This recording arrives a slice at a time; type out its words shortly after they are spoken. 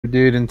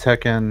dude in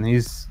Tekken.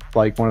 He's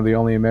like one of the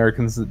only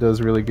Americans that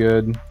does really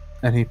good,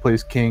 and he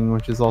plays King,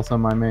 which is also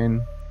my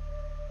main.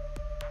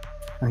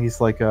 And he's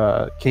like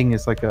King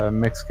is like a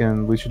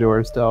Mexican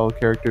luchador style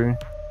character.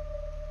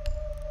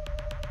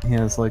 He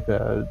has like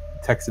a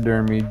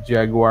taxidermy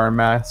jaguar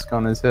mask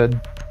on his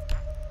head.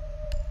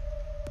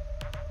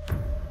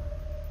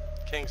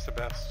 King's the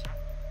best.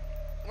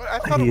 Well, I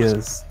thought He it was,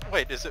 is.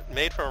 Wait, is it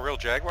made from a real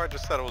jaguar? I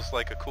just thought it was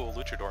like a cool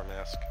luchador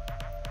mask.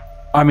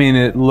 I mean,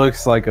 it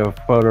looks like a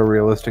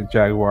photorealistic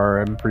jaguar.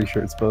 I'm pretty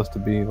sure it's supposed to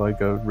be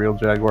like a real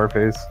jaguar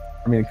face.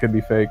 I mean, it could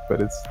be fake,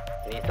 but it's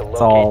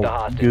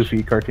all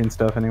goofy cartoon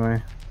stuff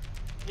anyway.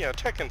 Yeah,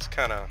 Tekken's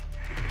kind of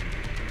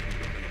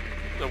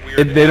a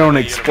weird. They don't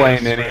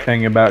explain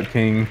anything about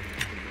King.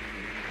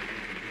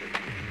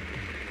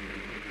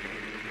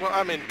 Well,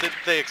 I mean,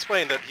 they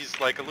explain that he's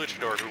like a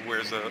luchador who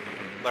wears a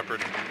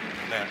leopard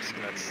mask.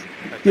 And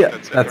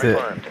that's it.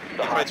 Right? He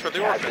fights for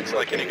the orphans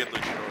like any good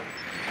luchador.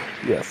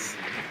 Yes.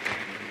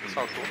 It's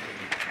all cool.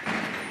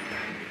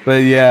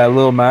 But yeah,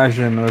 Lil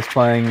Majin was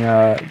playing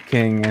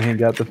King, and he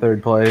got the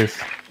 3rd place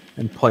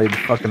and played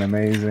fucking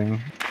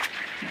amazing.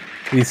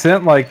 He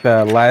sent like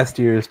the last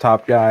year's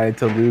top guy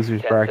to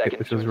losers bracket,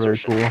 which was really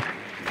cool.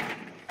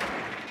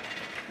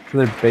 To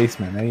their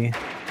basement, eh?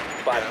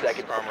 5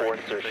 seconds before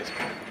insertion.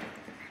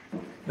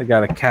 They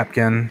got a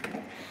Capkin.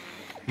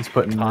 He's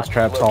putting those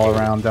traps all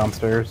around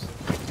downstairs.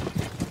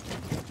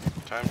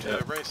 Time to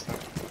erase them.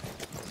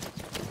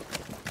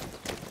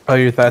 Oh,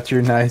 your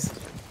Thatcher, nice.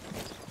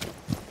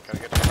 Gotta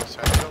get to the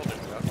side of the building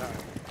without dying.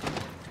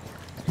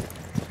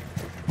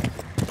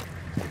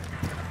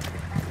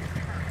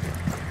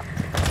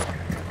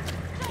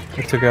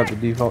 I took out the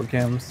default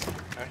cams.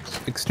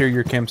 Nice.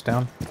 Exterior cams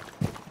down.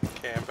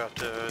 Okay, I'm about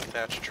to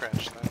thatch a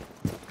trench then.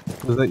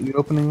 Was that you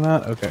opening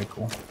that? Okay,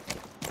 cool.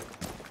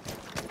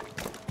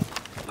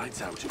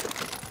 Lights out.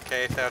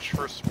 Okay, thatch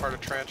first part of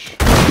trench.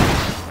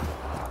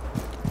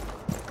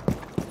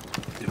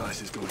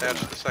 Devices going Thatch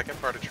down. the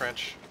second part of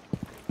trench.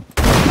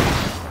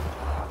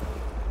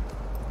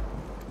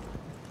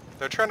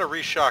 They're trying to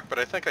reshock, but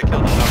I think I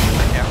killed enough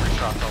that I can't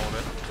reshock all of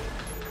it.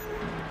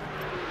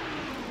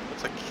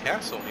 It's a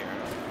castle here.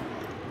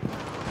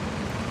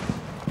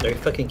 Are you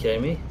fucking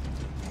kidding me?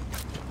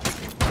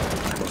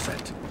 I'm all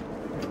set.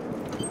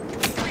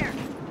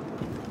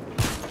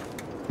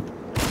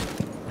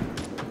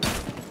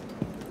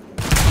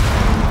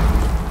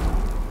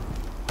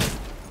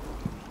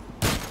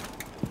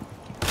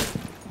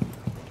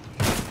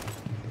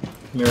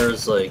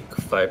 Mirror's like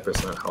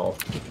 5%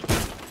 health.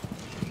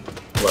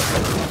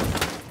 Left.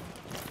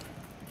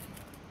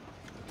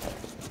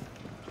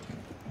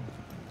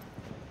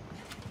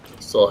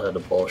 Still had a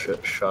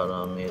bullshit shot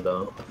on me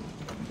though.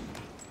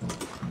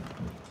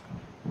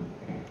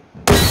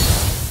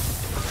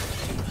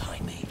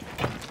 Behind me.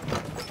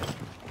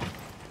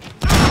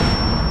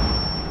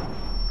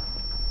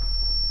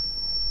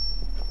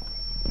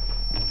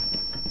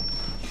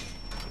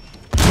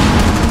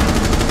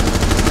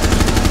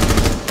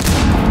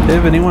 Do you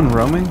have anyone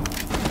roaming?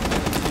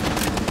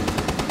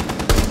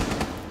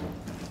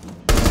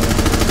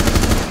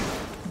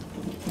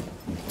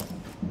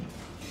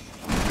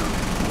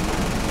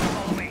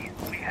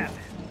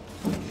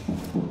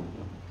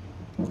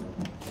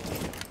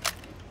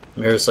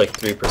 Mirror's like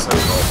 3%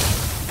 health.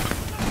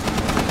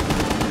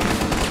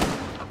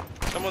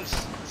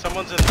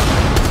 Someone's in.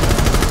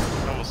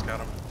 Almost got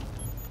him.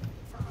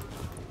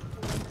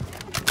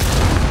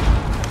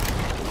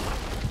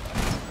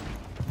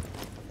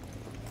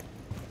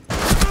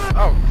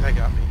 Oh, they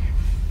got me.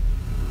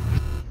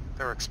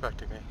 They were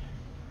expecting me.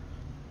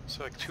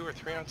 So like 2 or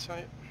 3 on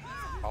site?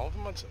 All of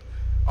them on site?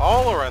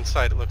 All are on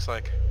site, it looks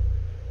like.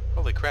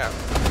 Holy crap.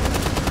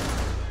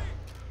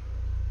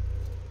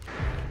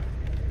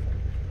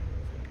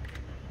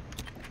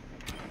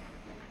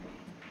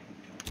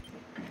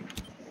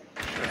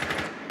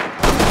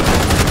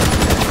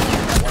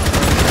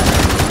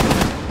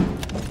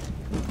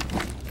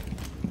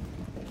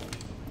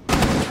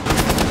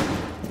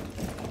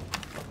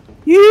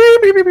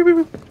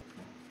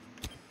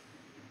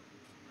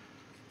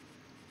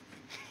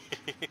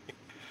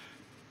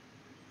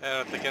 I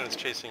don't think anyone's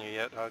chasing you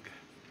yet, Hug.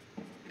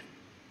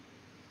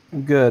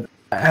 Good.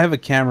 I have a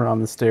camera on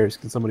the stairs.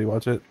 Can somebody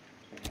watch it?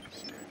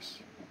 Upstairs.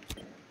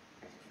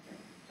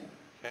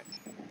 Okay.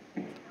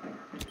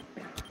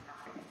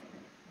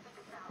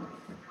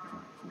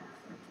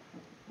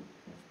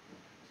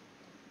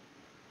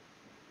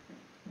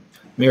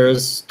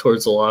 Mirror's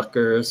towards the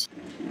lockers.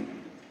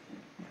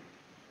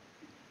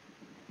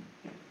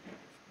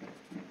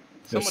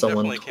 There's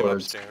someone definitely came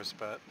towards upstairs,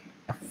 but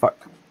Oh,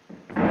 fuck.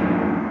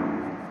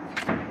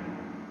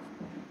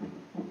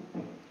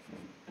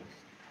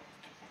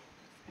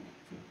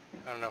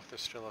 I don't know if they're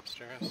still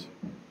upstairs.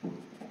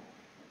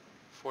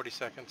 40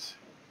 seconds.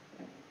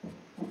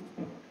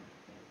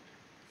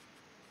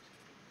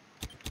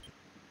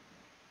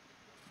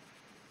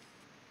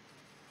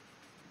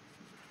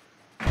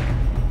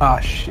 Ah,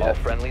 shit. All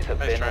friendlies have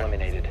Nice been try.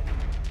 eliminated.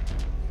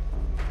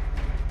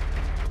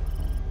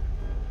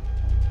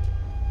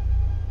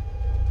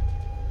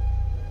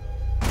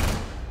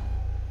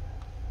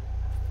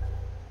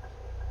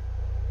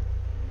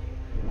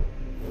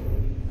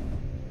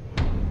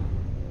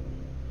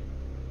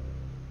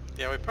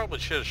 Yeah, we probably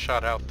should have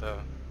shot out the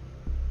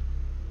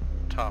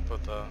top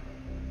of the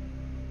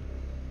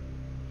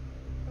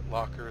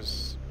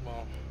lockers.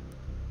 Well,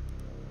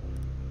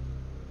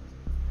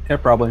 Yeah,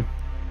 probably.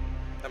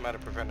 that might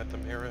have prevented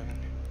them hearing.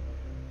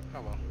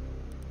 Oh well.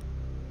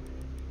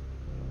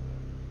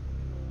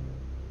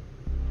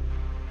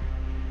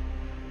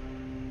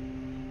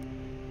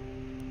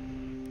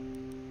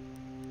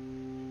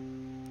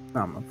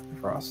 I'm a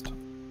frost.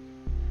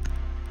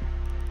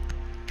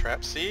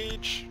 Trap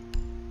siege.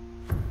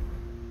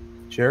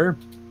 Sure.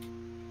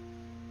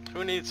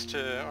 Who needs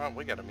to? Oh,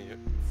 we gotta mute.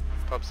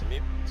 Pubs and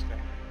mute. Okay.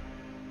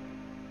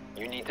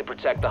 You need to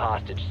protect the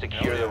hostage.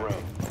 Secure the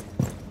room.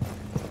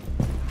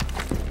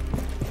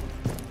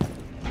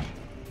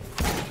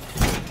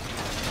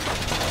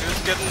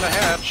 Who's getting the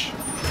hatch?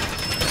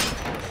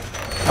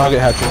 I'll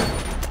get hatchet.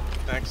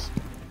 Thanks.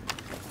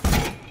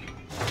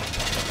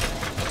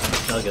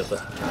 I'll get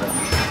the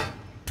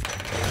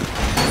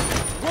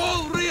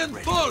Wall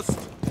reinforced!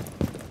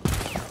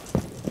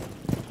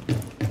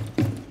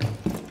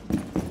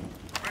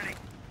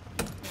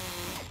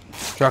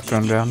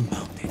 Shotgun down.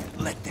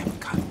 Let them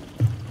come.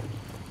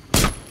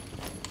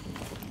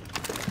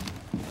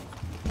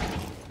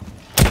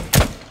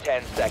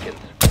 Ten seconds.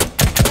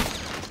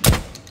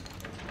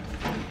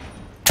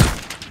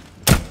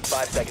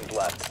 5 seconds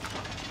left.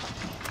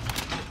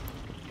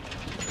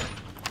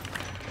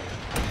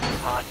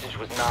 Hostage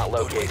was not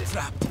located.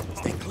 Trapped.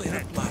 Stay clear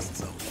of blast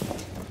zone.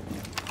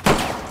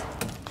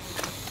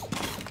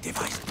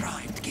 Device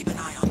primed. Keep an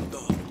eye on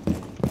door.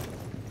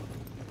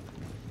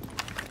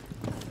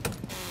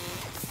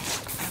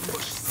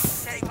 Ambush.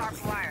 Setting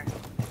barbed wire.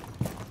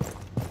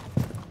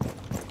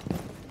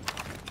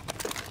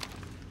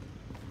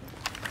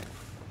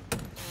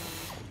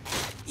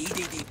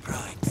 EDD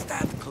primed.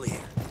 Stand clear.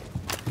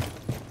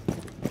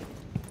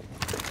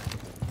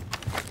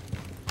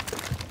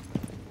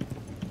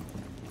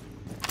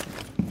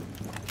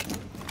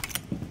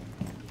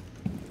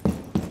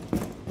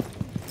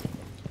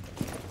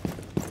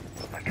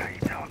 I got you,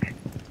 dog.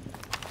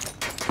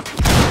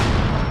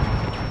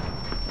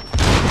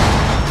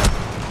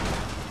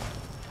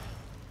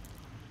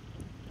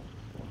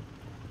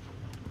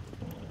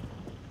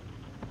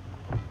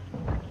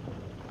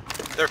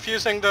 They're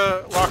fusing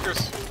the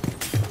lockers.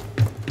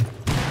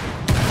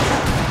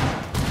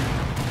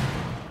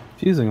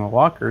 Fusing the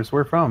lockers.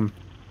 Where from?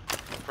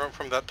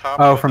 From that top.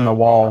 Oh, of from the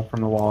wall.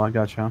 From the wall. I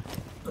gotcha.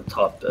 the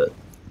top bit.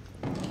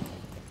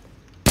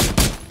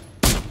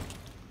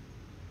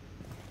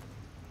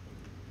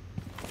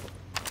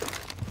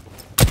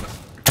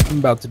 I'm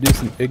about to do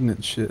some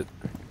ignorant shit.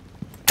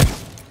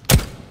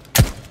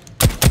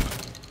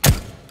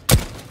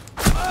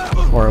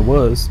 Or I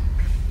was.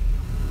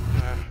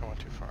 I went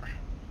too far.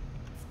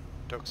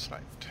 Doke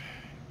sniped.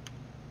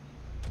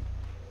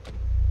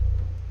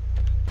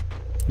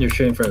 You're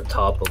shooting from the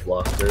top of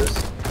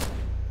lockers.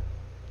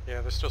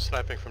 Yeah, they're still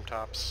sniping from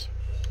tops.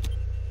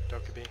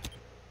 Dokkaby.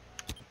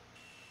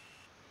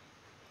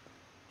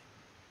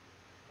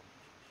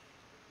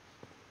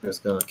 I'm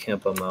just gonna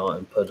camp them out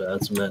and put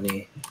as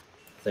many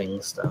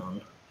things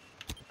down.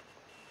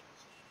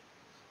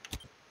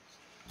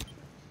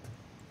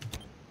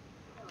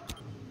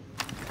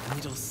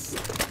 Needles.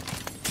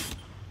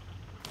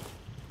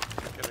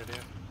 Good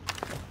idea.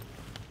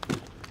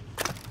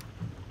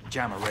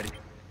 Jammer ready.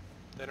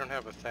 They don't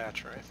have a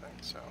thatch or anything,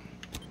 so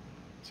it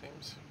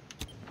seems.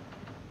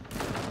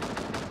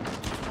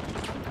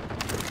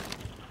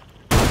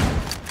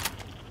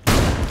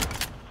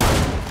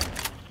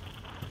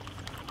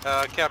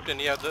 Captain,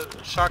 yeah, the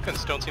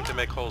shotguns don't seem to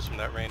make holes from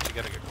that range. You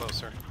gotta get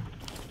closer.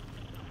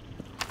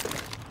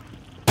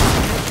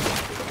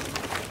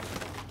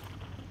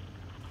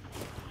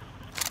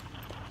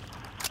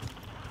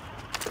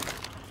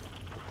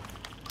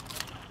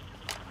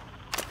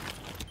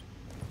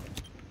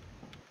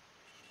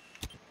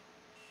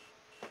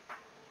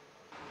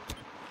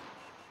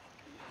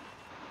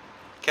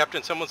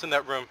 Captain, someone's in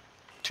that room.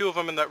 2 of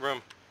them in that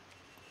room.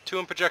 2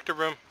 in projector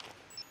room.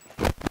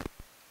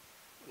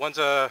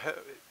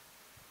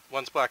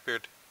 One's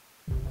Blackbeard.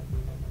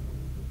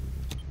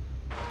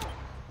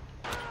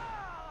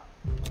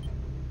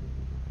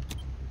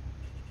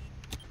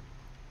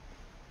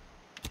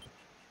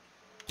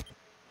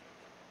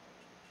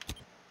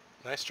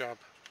 Nice job.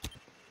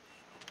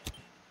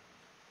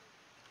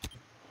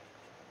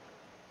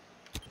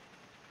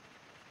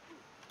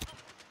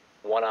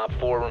 One op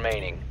 4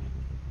 remaining.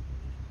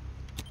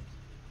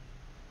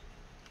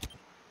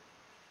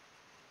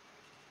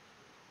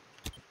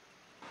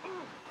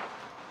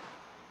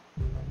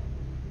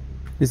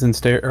 He's in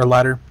stair or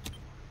ladder.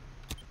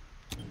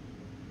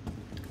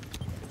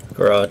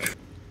 Garage.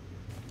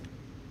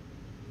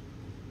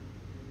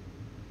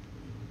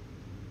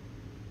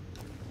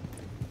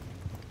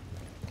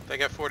 They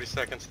got 40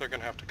 seconds. They're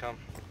gonna have to come.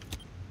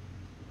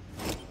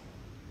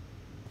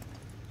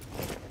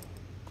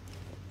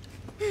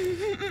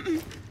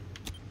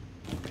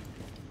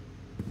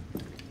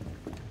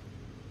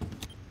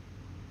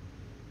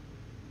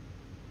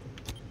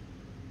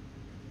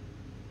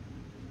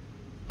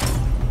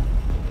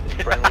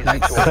 Friendlies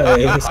Nice.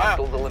 victorious.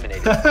 Hostiles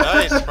eliminated.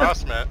 Nice,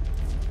 Frost mat.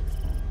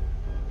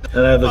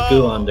 And I have a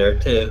goo Oh. on there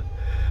too.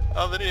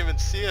 Oh, they didn't even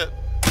see it.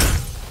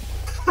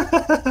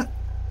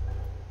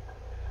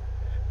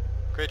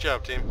 Great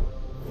job, team.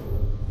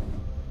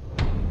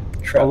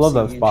 I love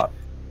that Siege. spot.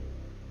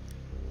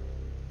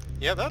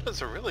 Yeah, that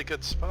was a really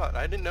good spot.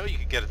 I didn't know you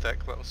could get it that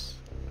close.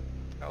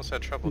 I also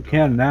had trouble You doing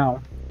can it.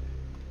 now.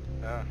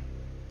 Yeah.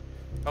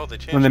 Oh, they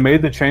changed When they it.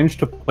 made the change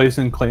to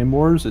placing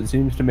claymores, it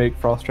seems to make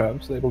frost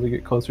traps able to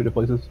get closer to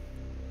places.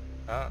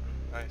 Ah,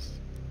 nice.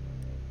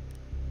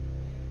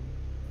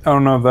 I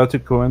don't know if that's a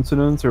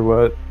coincidence or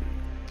what.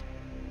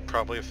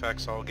 Probably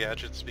affects all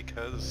gadgets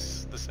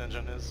because this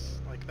engine is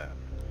like that.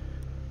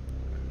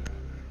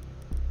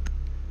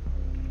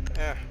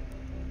 Yeah.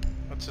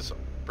 Let's just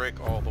break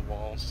all the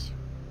walls.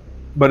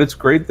 But it's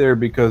great there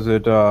because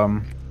it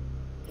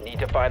Need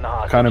to find the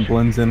hostage. kind of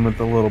blends in with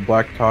the little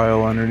black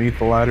tile underneath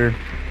the ladder.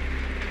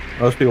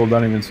 Most people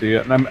don't even see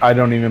it, and I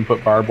don't even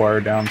put barbed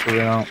wire down so they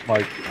don't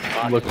like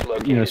look,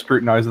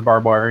 scrutinize the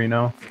barbed wire,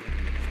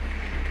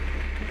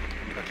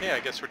 Okay, I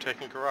guess we're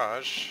taking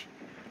garage,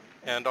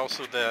 and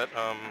also that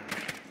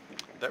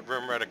that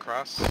room right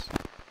across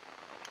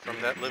from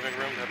that living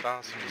room that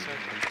boss just said.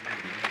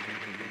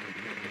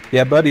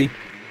 Yeah, buddy.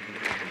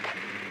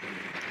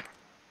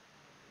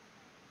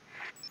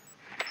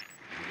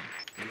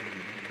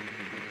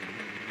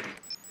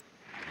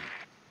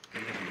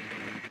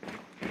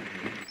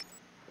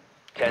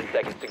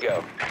 Seconds to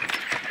go.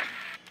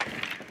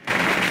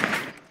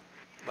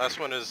 Last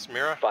one is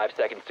Mira. 5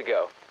 seconds to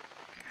go.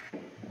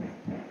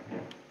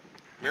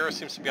 Mira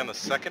seems to be on the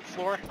second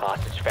floor.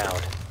 Hostage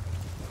found.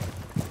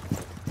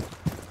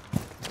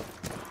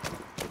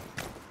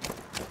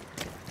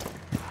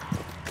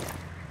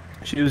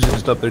 She was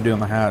just up there doing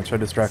the hatch. I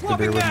distracted her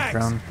with the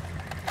crown.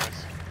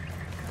 Nice.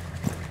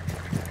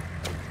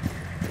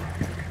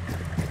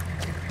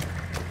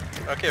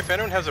 Okay, if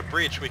anyone has a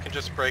breach, we can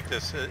just break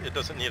this. It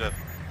doesn't need a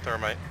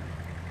thermite.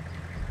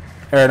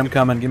 Alright, I'm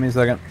coming. Give me a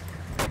second.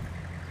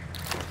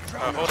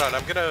 Hold on,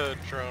 I'm gonna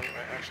drone.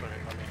 Actually,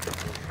 let me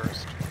move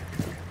first.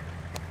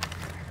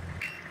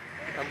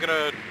 I'm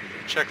gonna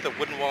check the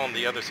wooden wall on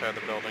the other side of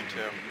the building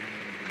too.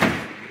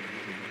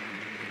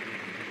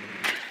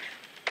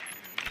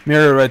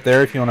 Mirror right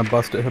there if you want to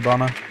bust it,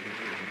 Hibana.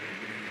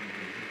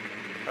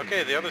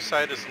 Okay, the other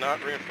side is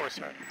not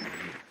reinforced. Right?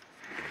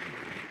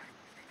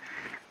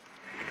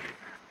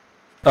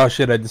 Oh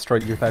shit, I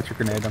destroyed your Thatcher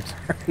grenade. I'm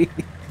sorry.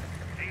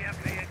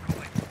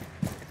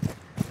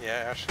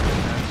 Yeah, Ashley did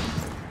that.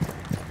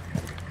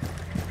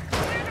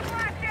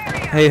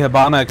 Hey,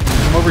 Hibana, can you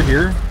come over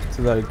here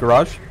to the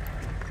garage?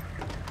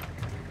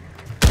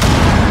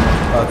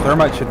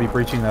 Thermite should be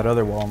breaching that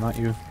other wall, not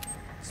you.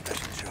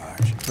 Special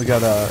charge. We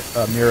got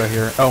a Mira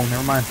here. Oh,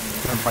 never mind.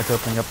 Thermite's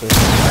opening up this.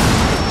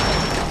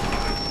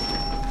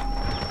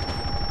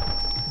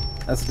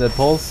 That's a dead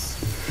pulse.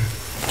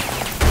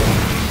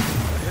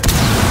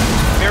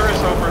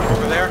 Mira's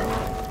over there,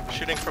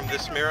 shooting from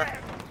this Mira.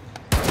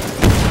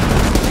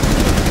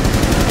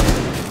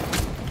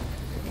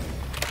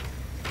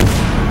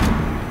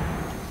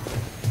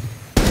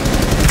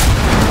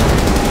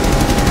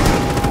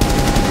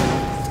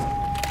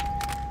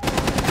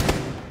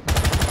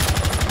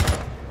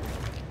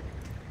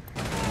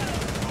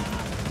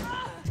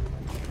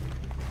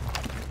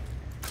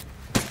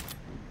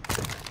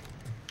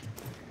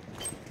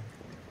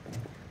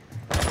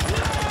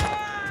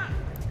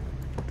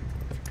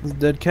 This is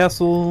dead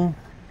castle.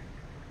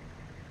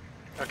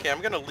 Okay,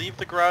 I'm gonna leave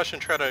the garage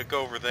and try to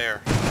go over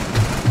there.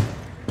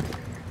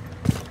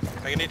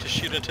 I need to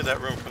shoot into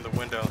that room from the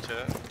window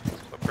to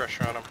put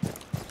pressure on him.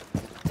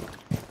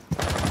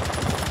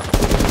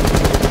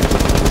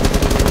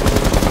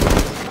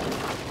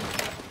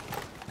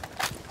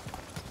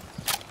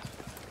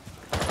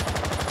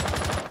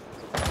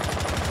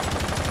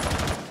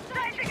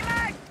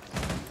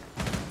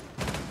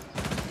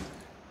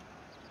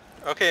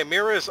 Okay,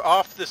 Mira is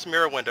off this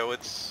mirror window.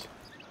 It's...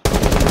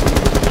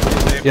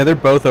 Yeah, they're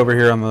both over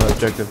here on the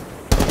objective.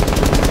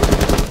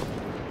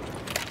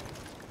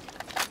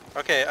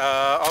 Okay,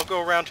 I'll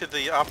go around to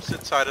the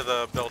opposite side of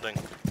the building.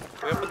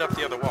 We opened up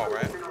the other wall,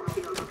 right?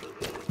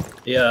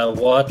 Yeah,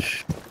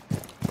 watch.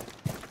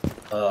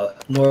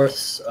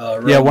 North's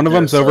room. Yeah, one of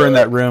them's There's over in a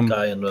that room.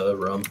 Guy in the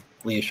room.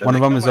 Leash. One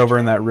of them is over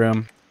in that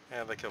room.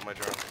 Yeah, they killed my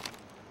drone.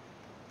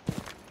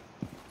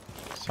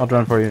 I'll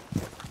drone for you.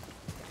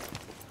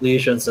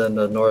 Legion's in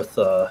the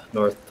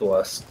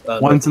northwest.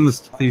 One's in the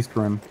southeast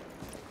room.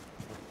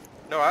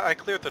 No, I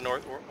cleared the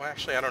north. Well,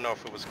 actually, I don't know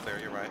if it was clear.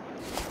 You're right.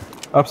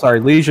 Oh, sorry.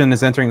 Legion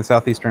is entering the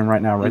southeast room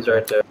right now, right? He's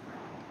right there.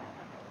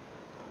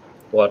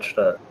 Watch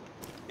that.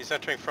 He's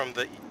entering from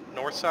the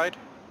north side.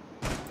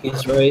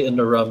 He's right in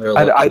the room you're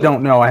I looking at.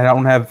 don't know. I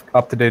don't have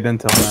up-to-date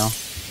intel now.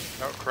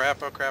 Oh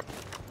crap! Oh crap!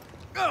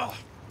 Oh.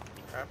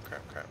 Crap!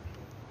 Crap! Crap!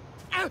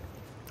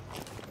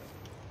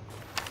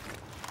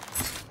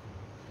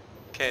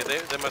 Okay,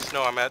 they must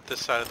know I'm at this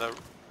side of the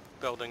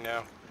building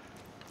now.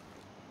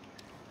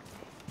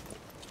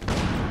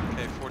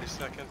 Okay, 40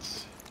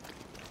 seconds.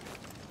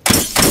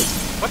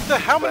 What the?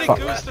 How many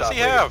Friendly, goose last does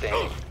he operator have?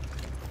 standing.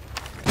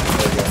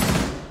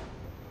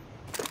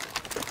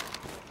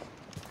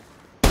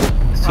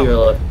 To your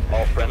left.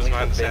 All friendlies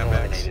behind have the been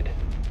sandbags. eliminated.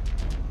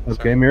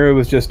 Okay, Mira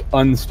was just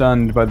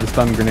unstunned by the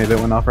stun grenade that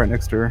went off right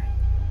next to her.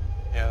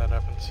 Yeah, that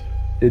happens.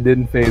 It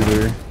didn't phase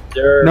her.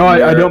 Their No, I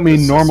mirror don't mean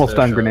is normal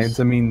stun suspicious. grenades.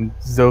 I mean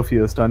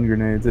Zofia stun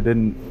grenades. It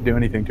didn't do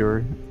anything to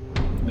her.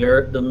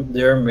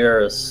 Their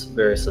mirror is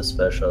very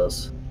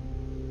suspicious.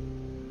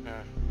 Yeah,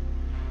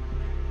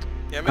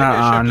 maybe I should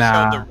have just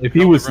Nah. held the, If he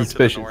held was the room to the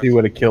suspicious, north. he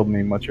would have killed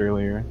me much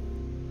earlier.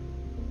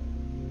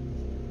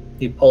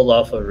 He pulled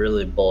off a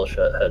really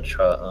bullshit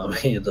headshot on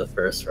me the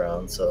first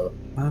round, so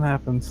That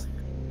happens.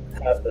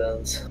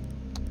 happens.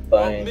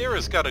 Well, Fine.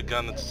 Mira's got a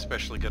gun that's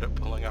especially good at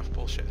pulling off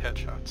bullshit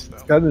headshots, though.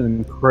 It's got an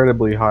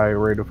incredibly high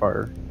rate of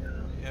fire.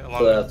 Yeah, along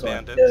So with that's why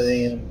I'm bandits.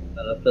 getting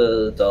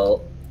benefit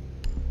adult.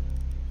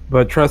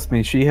 But trust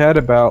me, she had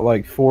about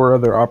like 4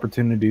 other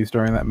opportunities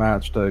during that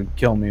match to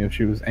kill me if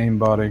she was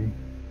aimbotting.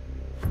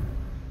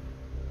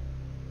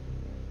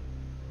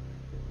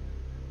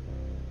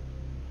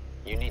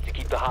 You need to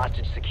keep the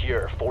hostage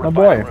secure. Oh Fortify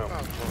boy. the room.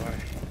 Oh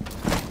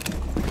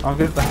boy. I'll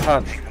get the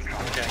hot. Okay.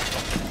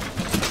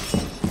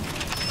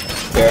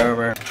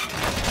 Garmer.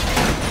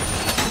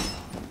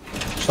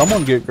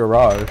 Someone get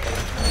garage.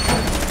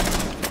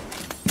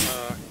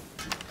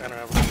 I don't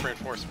have enough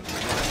reinforcements.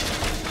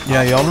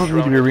 Yeah, y'all don't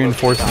need to be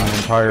reinforcing the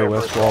entire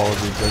west wall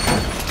of the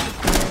objective.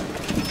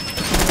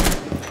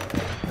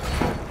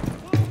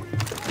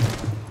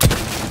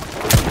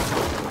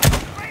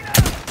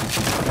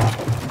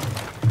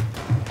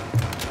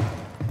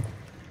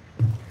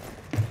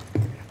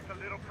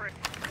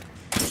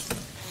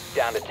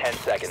 Down to 10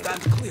 seconds.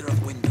 Stand clear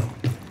of window.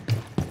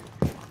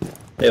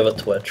 They have a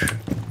twitch.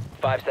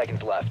 5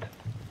 seconds left.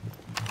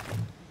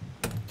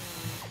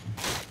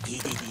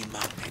 TDD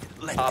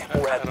mounted. Let Op them.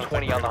 4 I has don't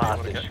 20 think on the we're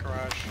gonna be able hostage. to get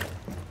garage.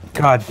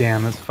 God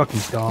damn, that's fucking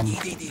dumb.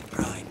 TDD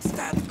prime.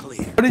 Stand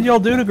clear. What did y'all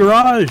do to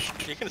garage?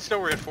 You can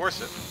still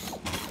reinforce it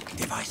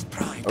Device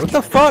prime. What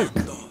the fuck?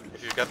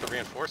 if you've got the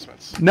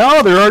reinforcements.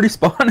 No, they're already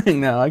spawning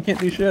now. I can't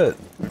do shit.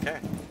 Okay.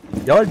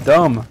 Y'all are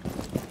dumb.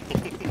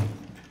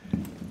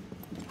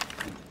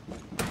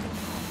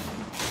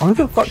 Who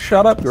the fuck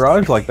shot up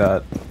garage like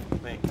that?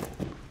 Me.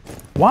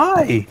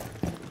 Why?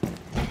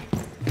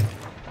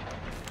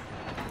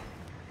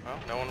 Well,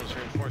 no one was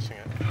reinforcing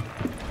it.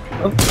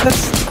 Oh,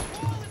 that's...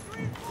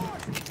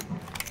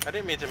 I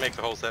didn't mean to make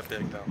the holes that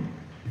big, though.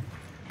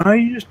 Oh,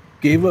 you just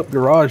gave up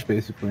garage,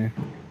 basically.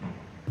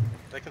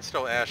 They can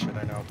still ash it,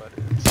 I know, but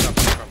it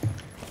stops them from...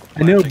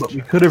 I know, planting but we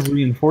shit. could have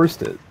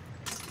reinforced it.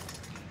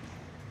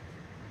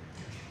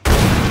 Did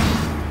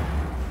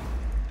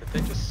they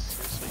just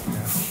seriously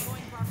ash?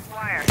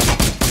 Wire.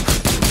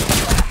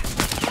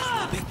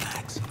 Big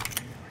bags.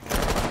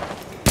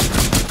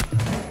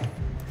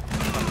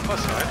 On the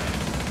plus side,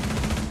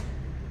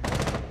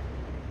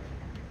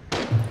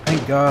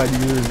 Thank God you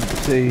were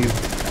saved.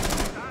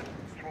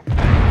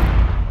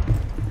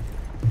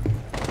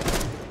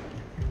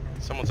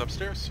 someone's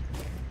upstairs.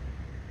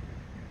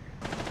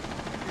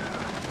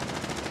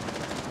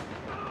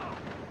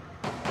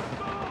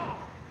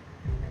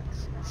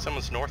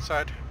 Someone's north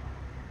side.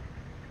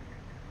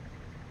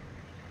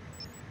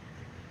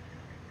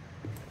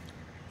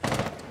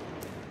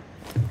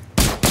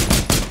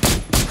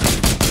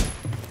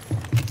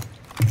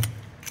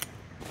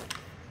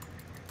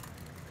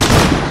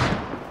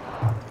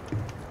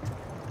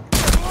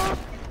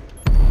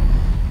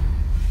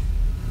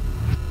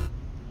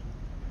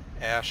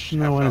 Ash.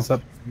 No half one is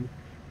health. up.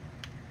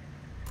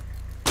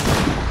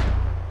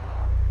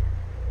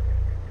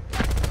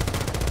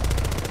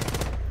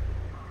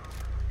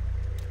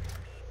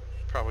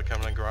 Probably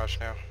coming in garage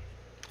now.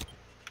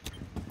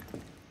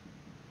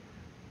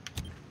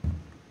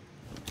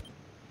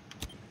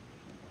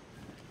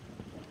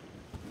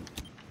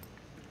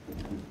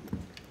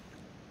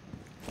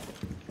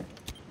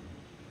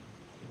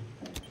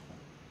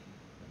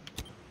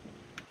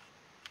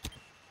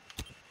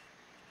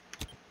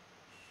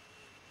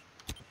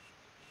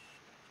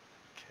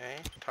 Okay,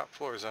 top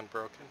floor is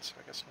unbroken, so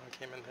I guess no one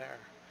came in there.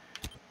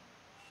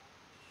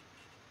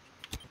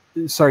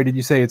 Sorry, did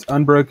you say it's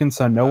unbroken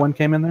so no one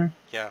came in there?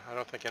 Yeah, I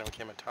don't think anyone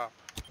came in top.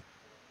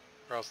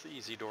 Or else the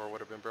easy door would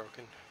have been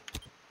broken.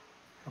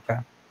 Okay.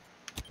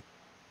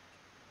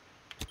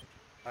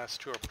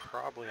 Last two are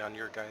probably on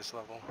your guys'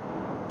 level.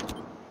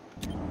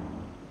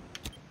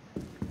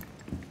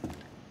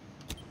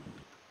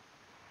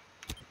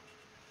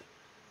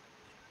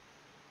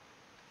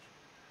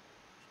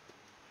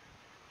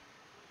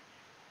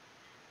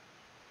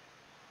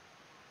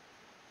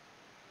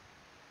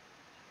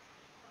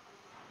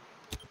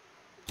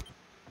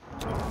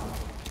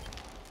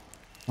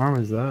 Where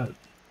was that?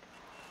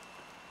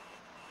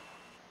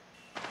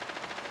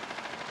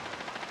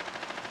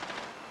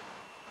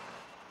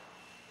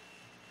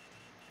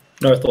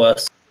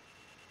 Northwest.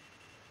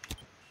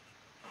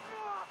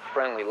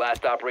 Friendly,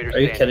 last operator Are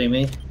you standing. kidding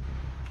me?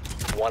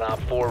 One Op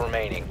 4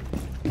 remaining.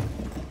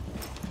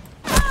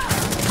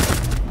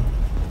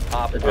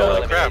 Op 4 Good job.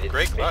 eliminated. Crap,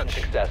 great Mission clutch.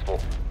 successful.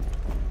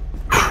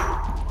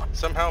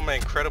 Somehow my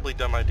incredibly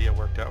dumb idea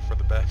worked out for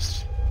the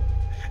best.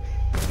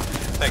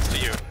 Thanks to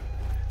you.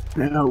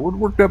 Yeah, it would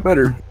work out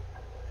better.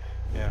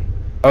 Yeah.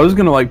 I was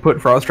gonna like put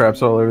frost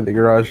traps all over the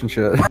garage and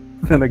shit.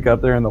 Then I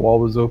got there and the wall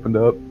was opened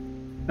up,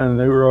 and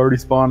they were already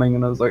spawning,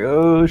 and I was like,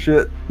 oh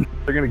shit,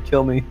 they're gonna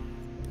kill me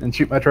and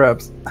shoot my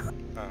traps.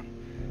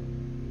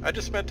 I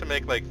just meant to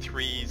make like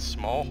 3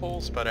 small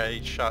holes, but I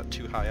shot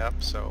too high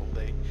up, so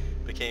they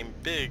became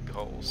big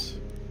holes.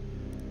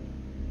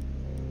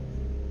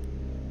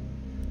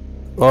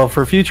 Well,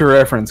 for future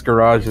reference,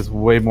 garage is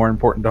way more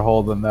important to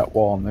hold than that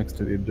wall next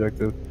to the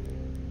objective.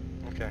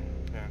 Okay,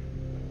 yeah.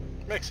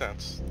 Makes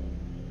sense.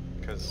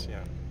 Because, yeah,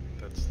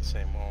 that's the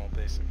same wall,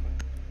 basically.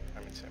 I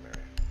mean, same area.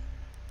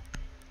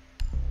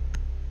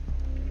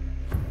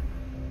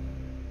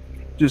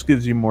 Just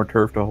gives you more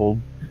turf to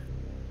hold.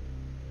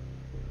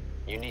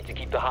 You need to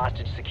keep the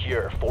hostage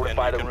secure. And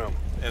Fortify you the can, room.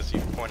 as you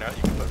point out,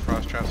 you can put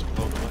frost traps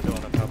below the window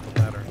and on top of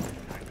the ladder,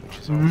 which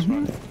is always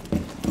fun.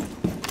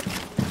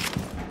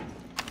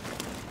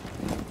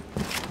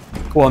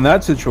 Well, in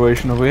that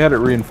situation, if we had it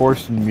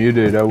reinforced and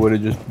muted, I would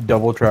have just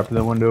double trapped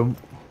the window. Now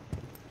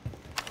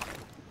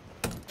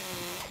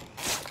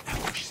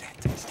we're set.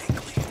 Stay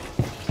clear.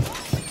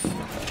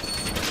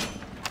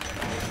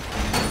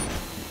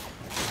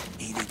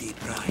 EDD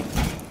prime.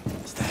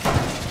 Stand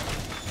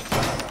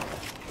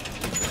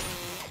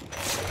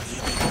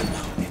EDD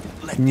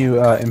mounted. Let Can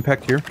you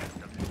impact here?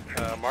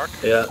 Mark?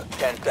 Yeah.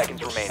 10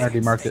 seconds I remaining. already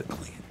marked it.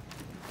 clear.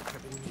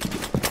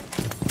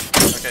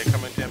 Okay,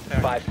 coming to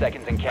impact. 5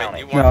 seconds and Wait, counting.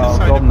 you want this No,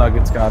 side Golden of-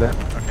 Nuggets got it.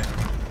 Okay.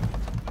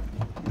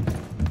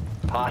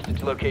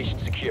 Hostage location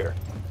secure.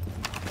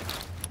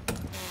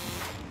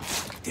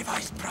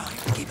 Device prime.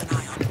 Keep an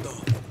eye on the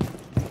door.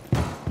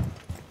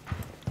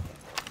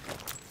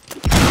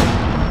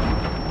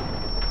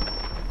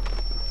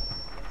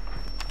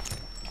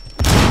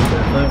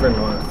 Over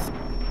north.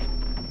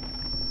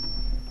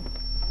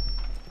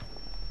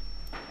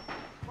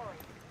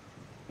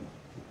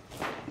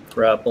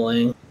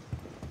 Grappling.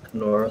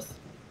 North.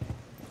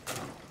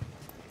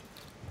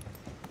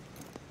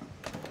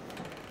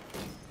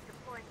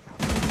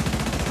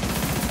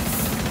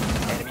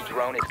 Enemy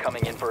drone is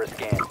coming in for a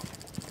scan.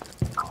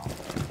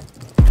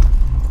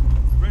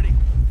 Ready.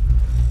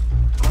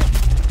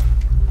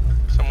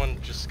 Someone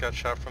just got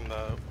shot from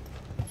the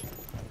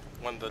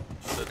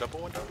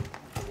double window.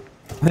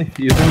 They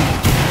fuse him.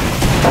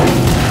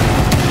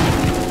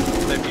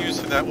 They fused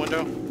through that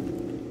window.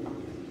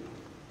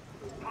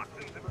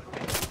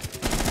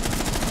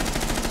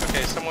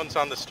 Okay, someone's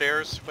on the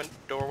stairs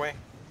doorway.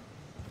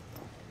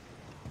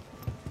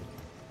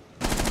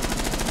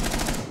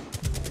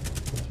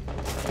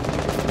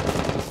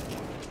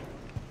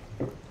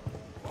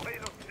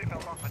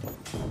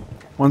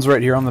 One's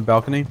right here on the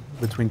balcony,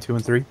 between 2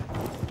 and 3.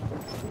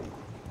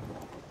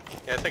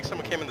 Yeah, I think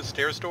someone came in the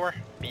stairs door.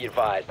 Be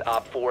advised,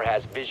 Op 4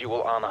 has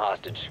visual on the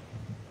hostage.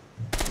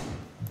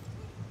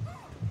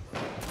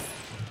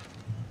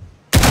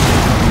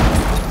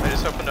 I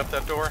just opened up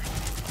that door.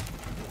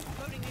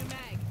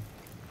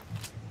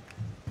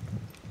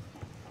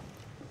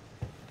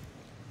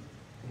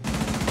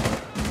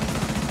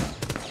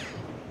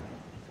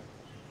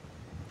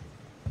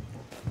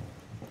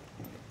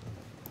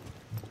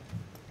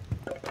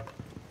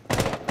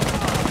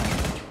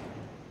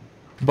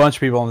 Bunch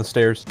of people on the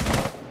stairs.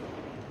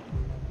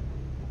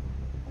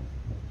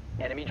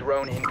 Enemy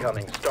drone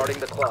incoming. Starting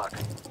the clock.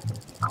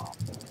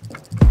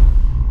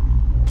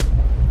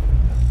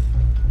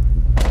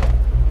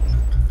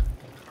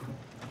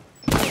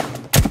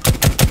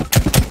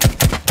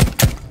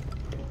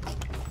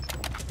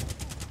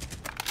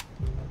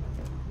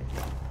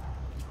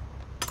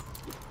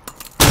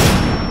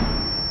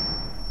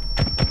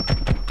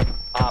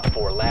 Op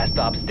 4, last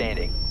stop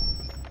standing.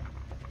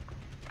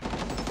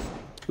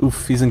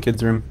 Oof, he's in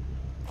kids' room.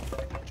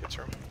 Kids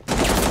room.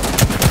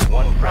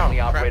 One friendly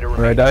crap. operator Where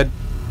I remaining. died.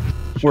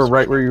 We're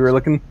right where you were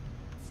looking.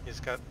 He's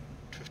got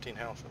 15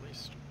 health at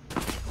least.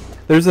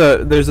 There's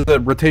a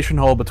rotation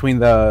hole between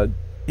the.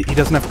 He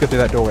doesn't have to go through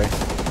that doorway.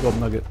 Golden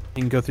Nugget.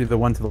 He can go through the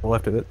one to the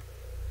left of it.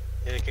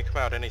 Yeah, he can come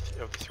out any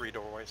of the 3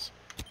 doorways.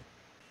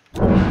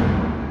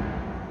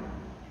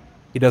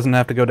 He doesn't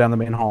have to go down the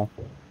main hall.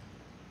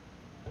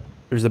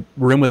 There's a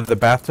room with the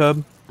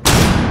bathtub.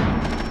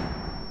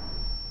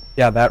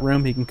 Yeah, that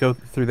room. He can go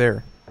through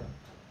there.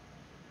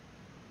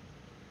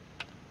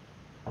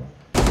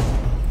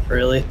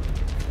 Really?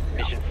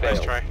 Mission Nice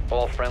failed. try.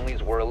 All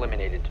friendlies were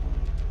eliminated.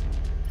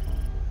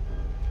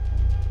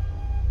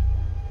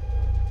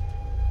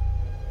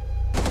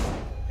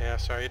 Yeah,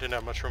 sorry, you didn't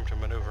have much room to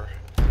maneuver.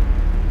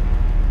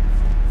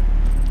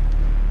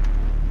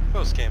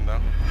 Close game though.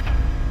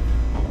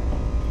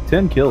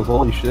 10 kills.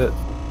 Holy shit.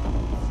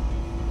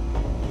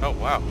 Oh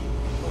wow.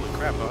 Holy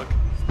crap, Bug.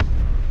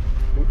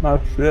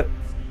 Oh shit.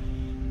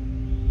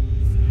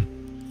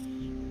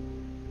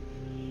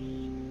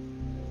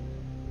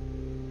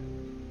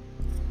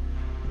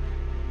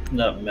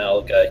 That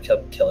Mal guy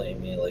kept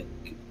killing me like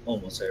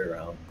almost every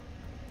round.